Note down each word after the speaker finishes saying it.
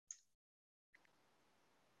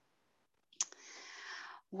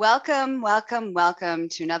Welcome, welcome, welcome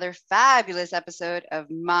to another fabulous episode of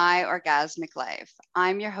My Orgasmic Life.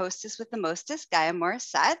 I'm your hostess with the mostest, Gaia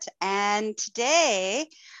Morissette, and today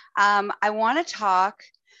I want to talk.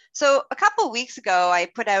 So a couple of weeks ago, I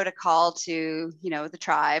put out a call to the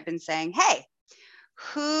tribe and saying, "Hey,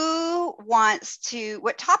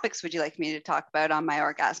 what topics would you like me to talk about on My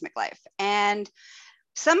Orgasmic Life?" And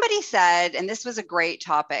somebody said, and this was a great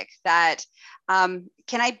topic, that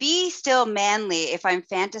can I be still manly if I'm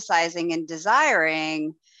fantasizing and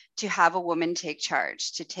desiring to have a woman take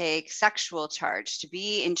charge, to take sexual charge, to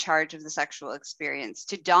be in charge of the sexual experience,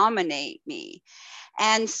 to dominate me?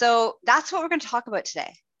 And so that's what we're going to talk about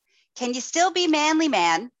today. Can you still be manly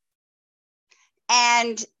man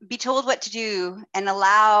and be told what to do and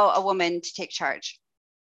allow a woman to take charge?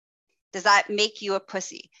 Does that make you a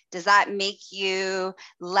pussy? Does that make you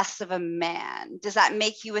less of a man? Does that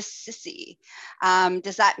make you a sissy?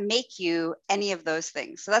 Does that make you any of those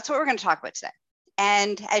things? So that's what we're going to talk about today.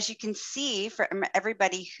 And as you can see from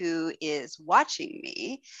everybody who is watching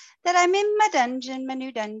me, that I'm in my dungeon, my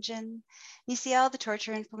new dungeon. You see all the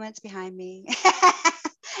torture implements behind me. And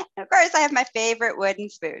of course, I have my favorite wooden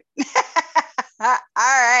spoon. All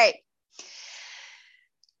right.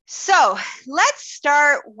 So let's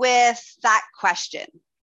start with that question.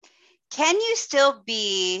 Can you still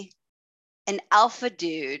be an alpha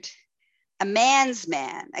dude, a man's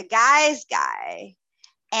man, a guy's guy,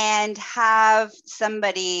 and have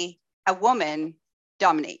somebody, a woman,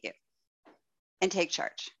 dominate you and take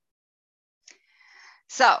charge?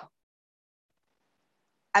 So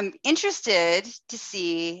I'm interested to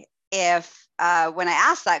see if when I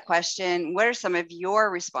asked that question, what are some of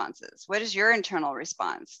your responses? What is your internal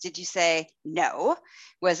response? Did you say no?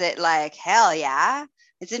 Was it like, hell yeah?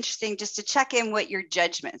 It's interesting just to check in what your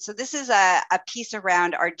judgment. So this is a piece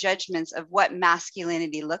around our judgments of what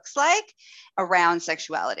masculinity looks like around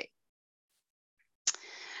sexuality.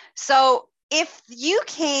 So if you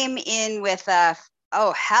came in with a,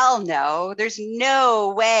 oh, hell no, there's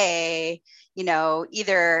no way,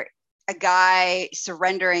 either a guy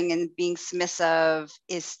surrendering and being submissive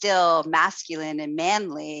is still masculine and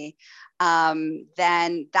manly,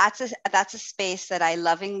 then that's a space that I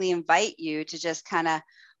lovingly invite you to just kind of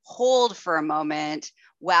hold for a moment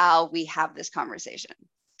while we have this conversation,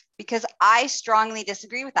 because I strongly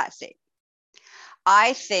disagree with that statement.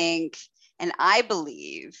 I think and I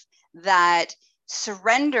believe that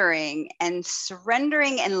surrendering and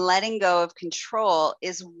letting go of control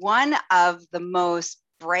is one of the most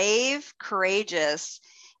brave, courageous,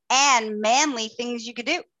 and manly things you could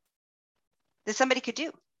do, that somebody could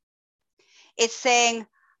do. It's saying,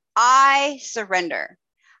 I surrender.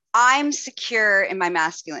 I'm secure in my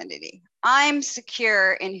masculinity. I'm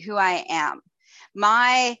secure in who I am.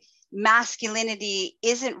 My masculinity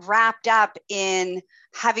isn't wrapped up in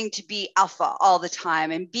having to be alpha all the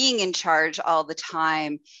time and being in charge all the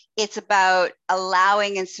time. It's about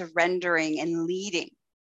allowing and surrendering and leading.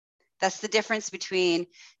 That's the difference between,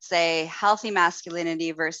 say, healthy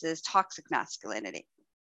masculinity versus toxic masculinity.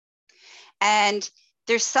 And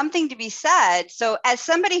there's something to be said. So as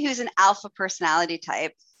somebody who's an alpha personality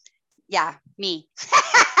type, yeah, me.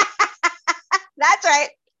 That's right.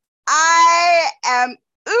 I am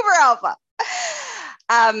uber alpha.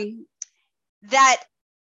 That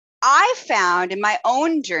I found in my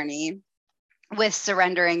own journey with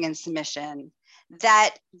surrendering and submission,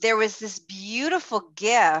 that there was this beautiful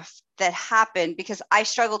gift that happened because I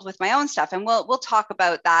struggled with my own stuff. And we'll talk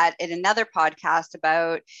about that in another podcast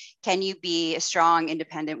about, can you be a strong,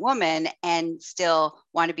 independent woman and still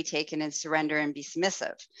want to be taken and surrender and be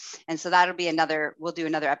submissive? And so we'll do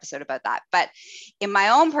another episode about that. But in my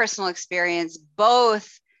own personal experience,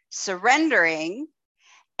 both surrendering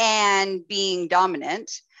and being dominant,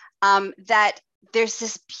 that there's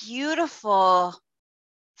this beautiful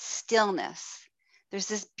stillness. There's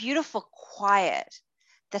this beautiful quiet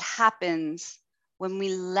that happens when we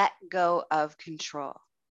let go of control.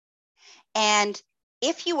 And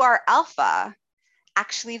if you are alpha,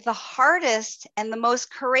 actually the hardest and the most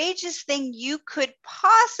courageous thing you could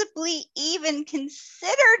possibly even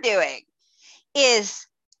consider doing is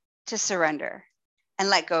to surrender and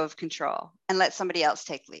let go of control and let somebody else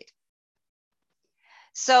take lead.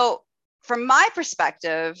 So from my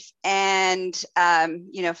perspective, and and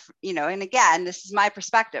again, this is my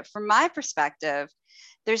perspective. From my perspective,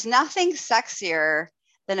 there's nothing sexier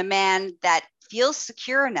than a man that feels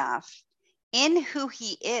secure enough in who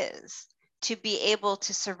he is to be able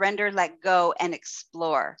to surrender, let go, and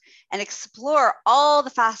explore all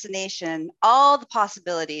the fascination, all the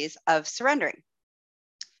possibilities of surrendering.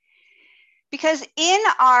 Because in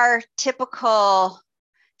our typical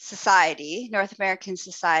society, North American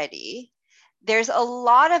society, there's a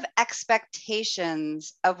lot of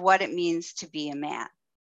expectations of what it means to be a man.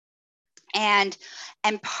 And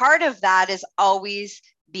part of that is always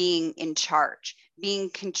being in charge, being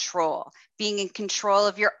in control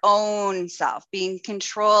of your own self, being in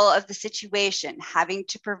control of the situation, having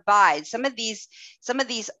to provide some of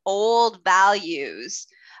these old values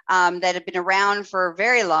that have been around for a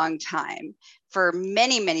very long time for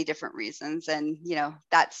many different reasons. And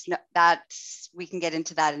that's we can get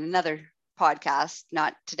into that in another podcast,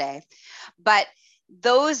 not today. But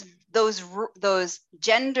those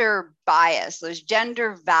gender bias, those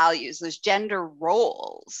gender values, those gender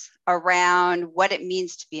roles around what it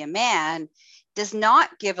means to be a man does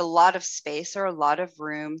not give a lot of space or a lot of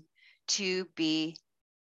room to be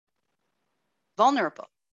vulnerable,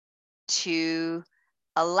 to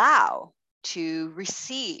allow, to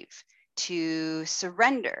receive, to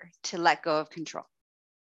surrender, to let go of control.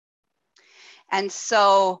 And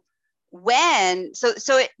so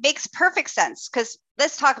so it makes perfect sense, because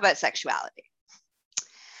let's talk about sexuality.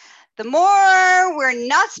 The more we're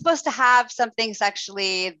not supposed to have something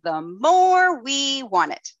sexually, the more we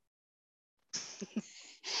want it.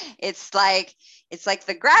 It's like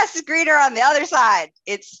the grass is greener on the other side.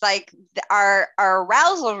 It's like our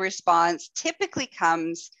arousal response typically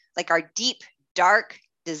comes, like our deep, dark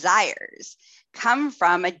desires come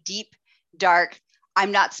from a deep, dark,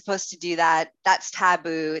 I'm not supposed to do that. That's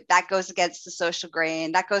taboo. That goes against the social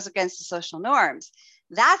grain. That goes against the social norms.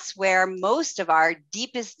 That's where most of our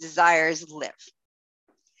deepest desires live.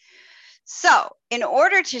 So in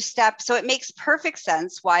order to so it makes perfect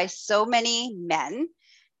sense why so many men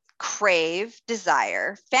crave,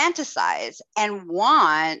 desire, fantasize, and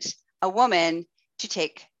want a woman to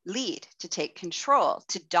take lead, to take control,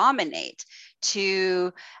 to dominate,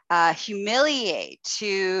 to humiliate,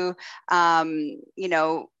 to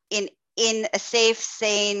in a safe,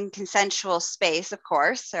 sane, consensual space, of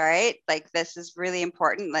course. All right, like this is really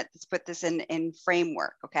important. Let's put this in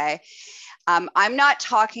framework. Okay, I'm not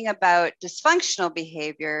talking about dysfunctional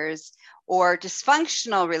behaviors or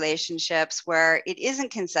dysfunctional relationships where it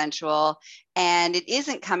isn't consensual and it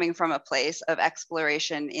isn't coming from a place of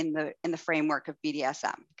exploration in the framework of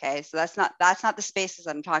BDSM. Okay, so that's not the spaces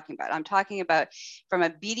I'm talking about. I'm talking about from a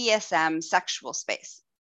BDSM sexual space.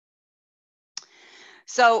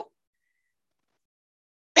 So,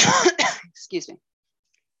 excuse me.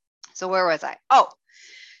 So where was I? Oh,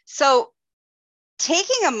 so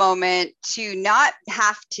taking a moment to not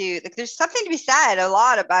have to, like, there's something to be said a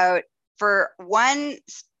lot about, for one,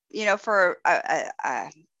 for a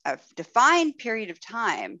defined period of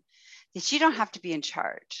time, that you don't have to be in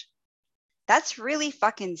charge. That's really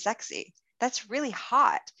fucking sexy. That's really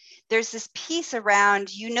hot. There's this piece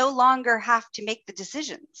around, you no longer have to make the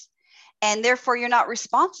decisions, and therefore you're not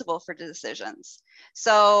responsible for the decisions.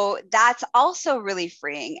 So that's also really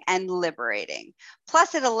freeing and liberating.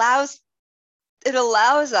 Plus it allows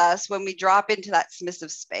us, when we drop into that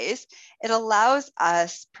submissive space, it allows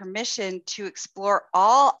us permission to explore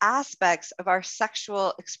all aspects of our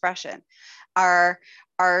sexual expression, our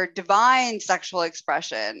divine sexual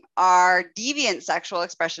expression, our deviant sexual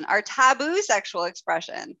expression, our taboo sexual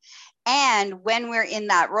expression. And when we're in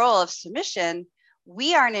that role of submission,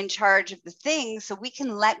 we aren't in charge of the things, so we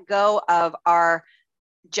can let go of our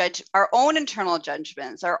own internal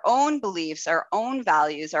judgments, our own beliefs, our own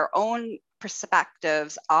values, our own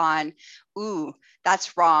perspectives on, ooh,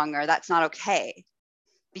 that's wrong or that's not okay,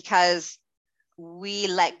 because we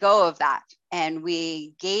let go of that and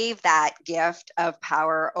we gave that gift of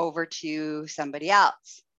power over to somebody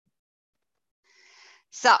else.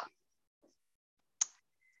 So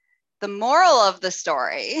the moral of the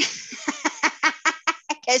story,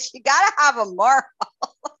 because you got to have a moral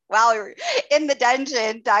while you're in the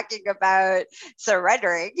dungeon talking about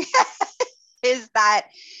surrendering, is that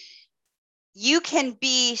you can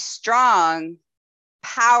be strong,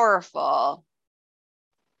 powerful,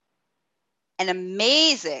 and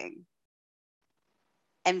amazing,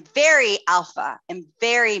 and very alpha and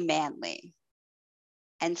very manly,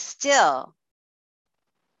 and still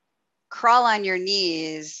crawl on your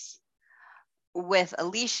knees with a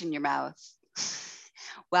leash in your mouth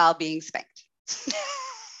while being spanked.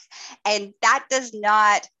 And that does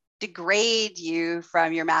not degrade you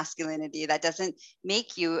from your masculinity. That doesn't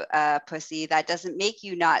make you a pussy. That doesn't make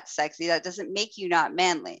you not sexy. That doesn't make you not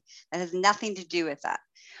manly. That has nothing to do with that.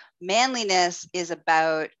 Manliness is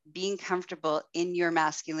about being comfortable in your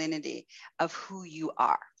masculinity of who you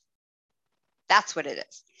are. That's what it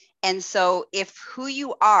is. And so if who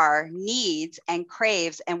you are needs and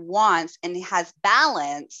craves and wants and has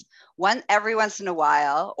balance every once in a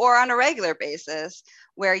while or on a regular basis,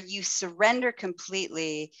 where you surrender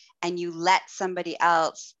completely and you let somebody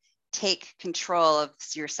else take control of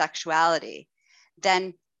your sexuality,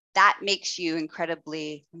 then that makes you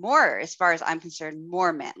incredibly more, as far as I'm concerned,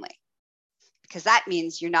 more manly, because that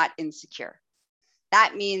means you're not insecure.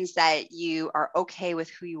 That means that you are okay with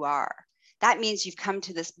who you are. That means you've come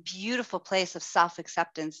to this beautiful place of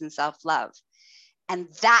self-acceptance and self-love. And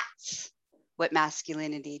that's what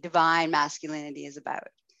masculinity, divine masculinity, is about,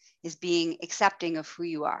 is being accepting of who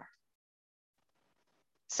you are.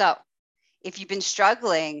 So if you've been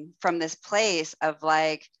struggling from this place of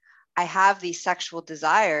like, I have these sexual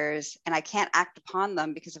desires and I can't act upon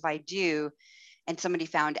them because if I do and somebody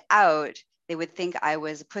found out, they would think I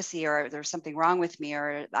was a pussy or there was something wrong with me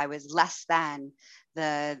or I was less than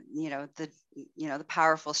the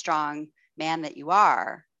powerful, strong man that you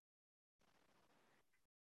are.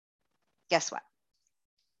 Guess what?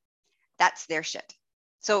 That's their shit.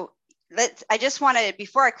 So I just want to,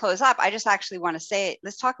 before I close up, I just actually want to say,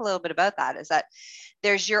 let's talk a little bit about that, is that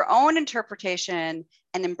there's your own interpretation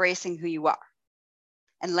and embracing who you are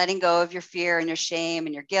and letting go of your fear and your shame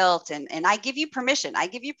and your guilt. And I give you permission. I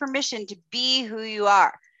give you permission to be who you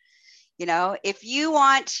are. You know, if you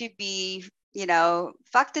want to be, you know,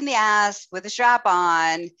 fucked in the ass with a strap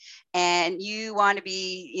on and you want to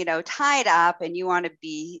be, you know, tied up and you want to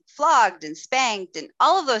be flogged and spanked and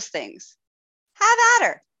all of those things, have at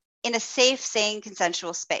her in a safe, sane,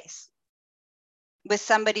 consensual space with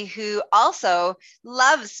somebody who also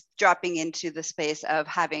loves dropping into the space of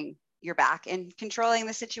having your back and controlling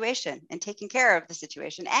the situation and taking care of the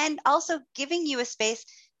situation and also giving you a space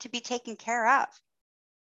to be taken care of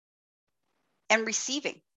and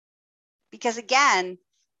receiving. Because again,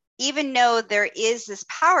 even though there is this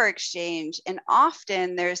power exchange, and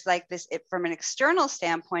often there's like this, from an external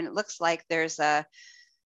standpoint, it looks like there's a,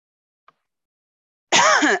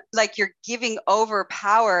 like you're giving over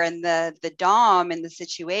power and the Dom in the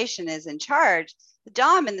situation is in charge. The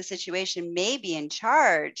Dom in the situation may be in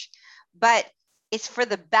charge, but it's for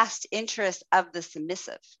the best interest of the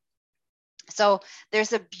submissive. So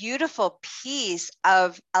there's a beautiful piece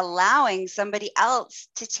of allowing somebody else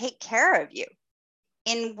to take care of you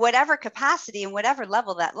in whatever capacity and whatever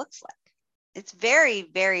level that looks like. It's very,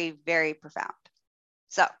 very, very profound.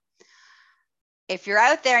 So if you're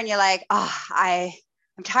out there and you're like, oh, I'm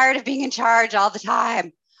tired of being in charge all the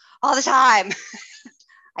time,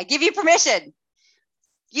 I give you permission.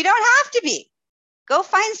 You don't have to be. Go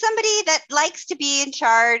find somebody that likes to be in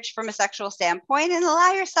charge from a sexual standpoint and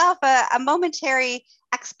allow yourself a momentary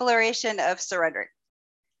exploration of surrendering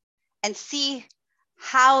and see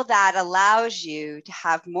how that allows you to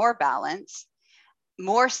have more balance,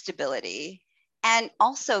 more stability, and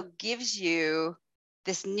also gives you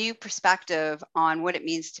this new perspective on what it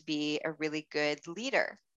means to be a really good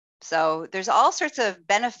leader. So there's all sorts of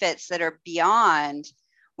benefits that are beyond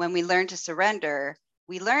when we learn to surrender.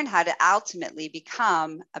 We learn how to ultimately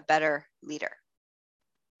become a better leader.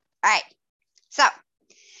 All right. So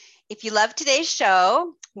if you love today's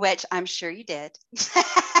show, which I'm sure you did,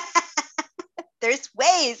 there's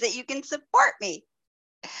ways that you can support me.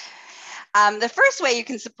 The first way you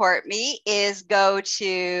can support me is go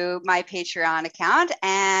to my Patreon account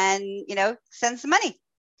and, you know, send some money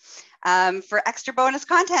for extra bonus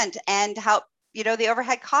content and help, you know, the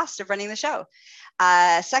overhead cost of running the show.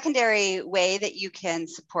 Secondary way that you can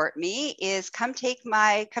support me is come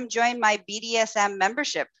join my BDSM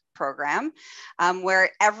membership program,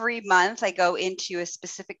 where every month I go into a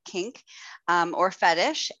specific kink or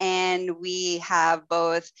fetish, and we have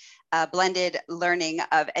both blended learning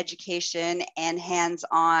of education and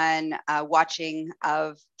hands-on watching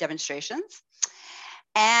of demonstrations.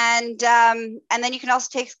 And then you can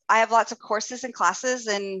also I have lots of courses and classes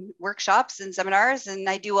and workshops and seminars, and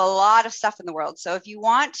I do a lot of stuff in the world. So if you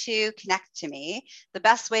want to connect to me, the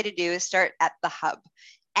best way to do is start at the hub.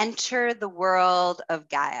 Enter the world of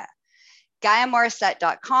Gaia.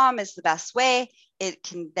 GaiaMorissette.com is the best way.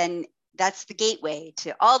 That's the gateway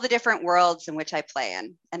to all the different worlds in which I play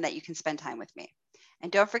in, and that you can spend time with me.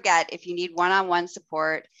 And don't forget, if you need one-on-one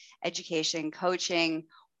support, education, coaching,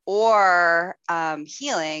 or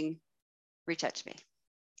healing, reach out to me.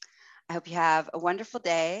 I hope you have a wonderful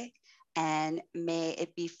day, and may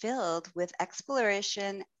it be filled with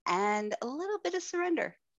exploration and a little bit of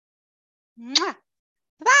surrender. Mwah.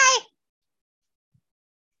 Bye.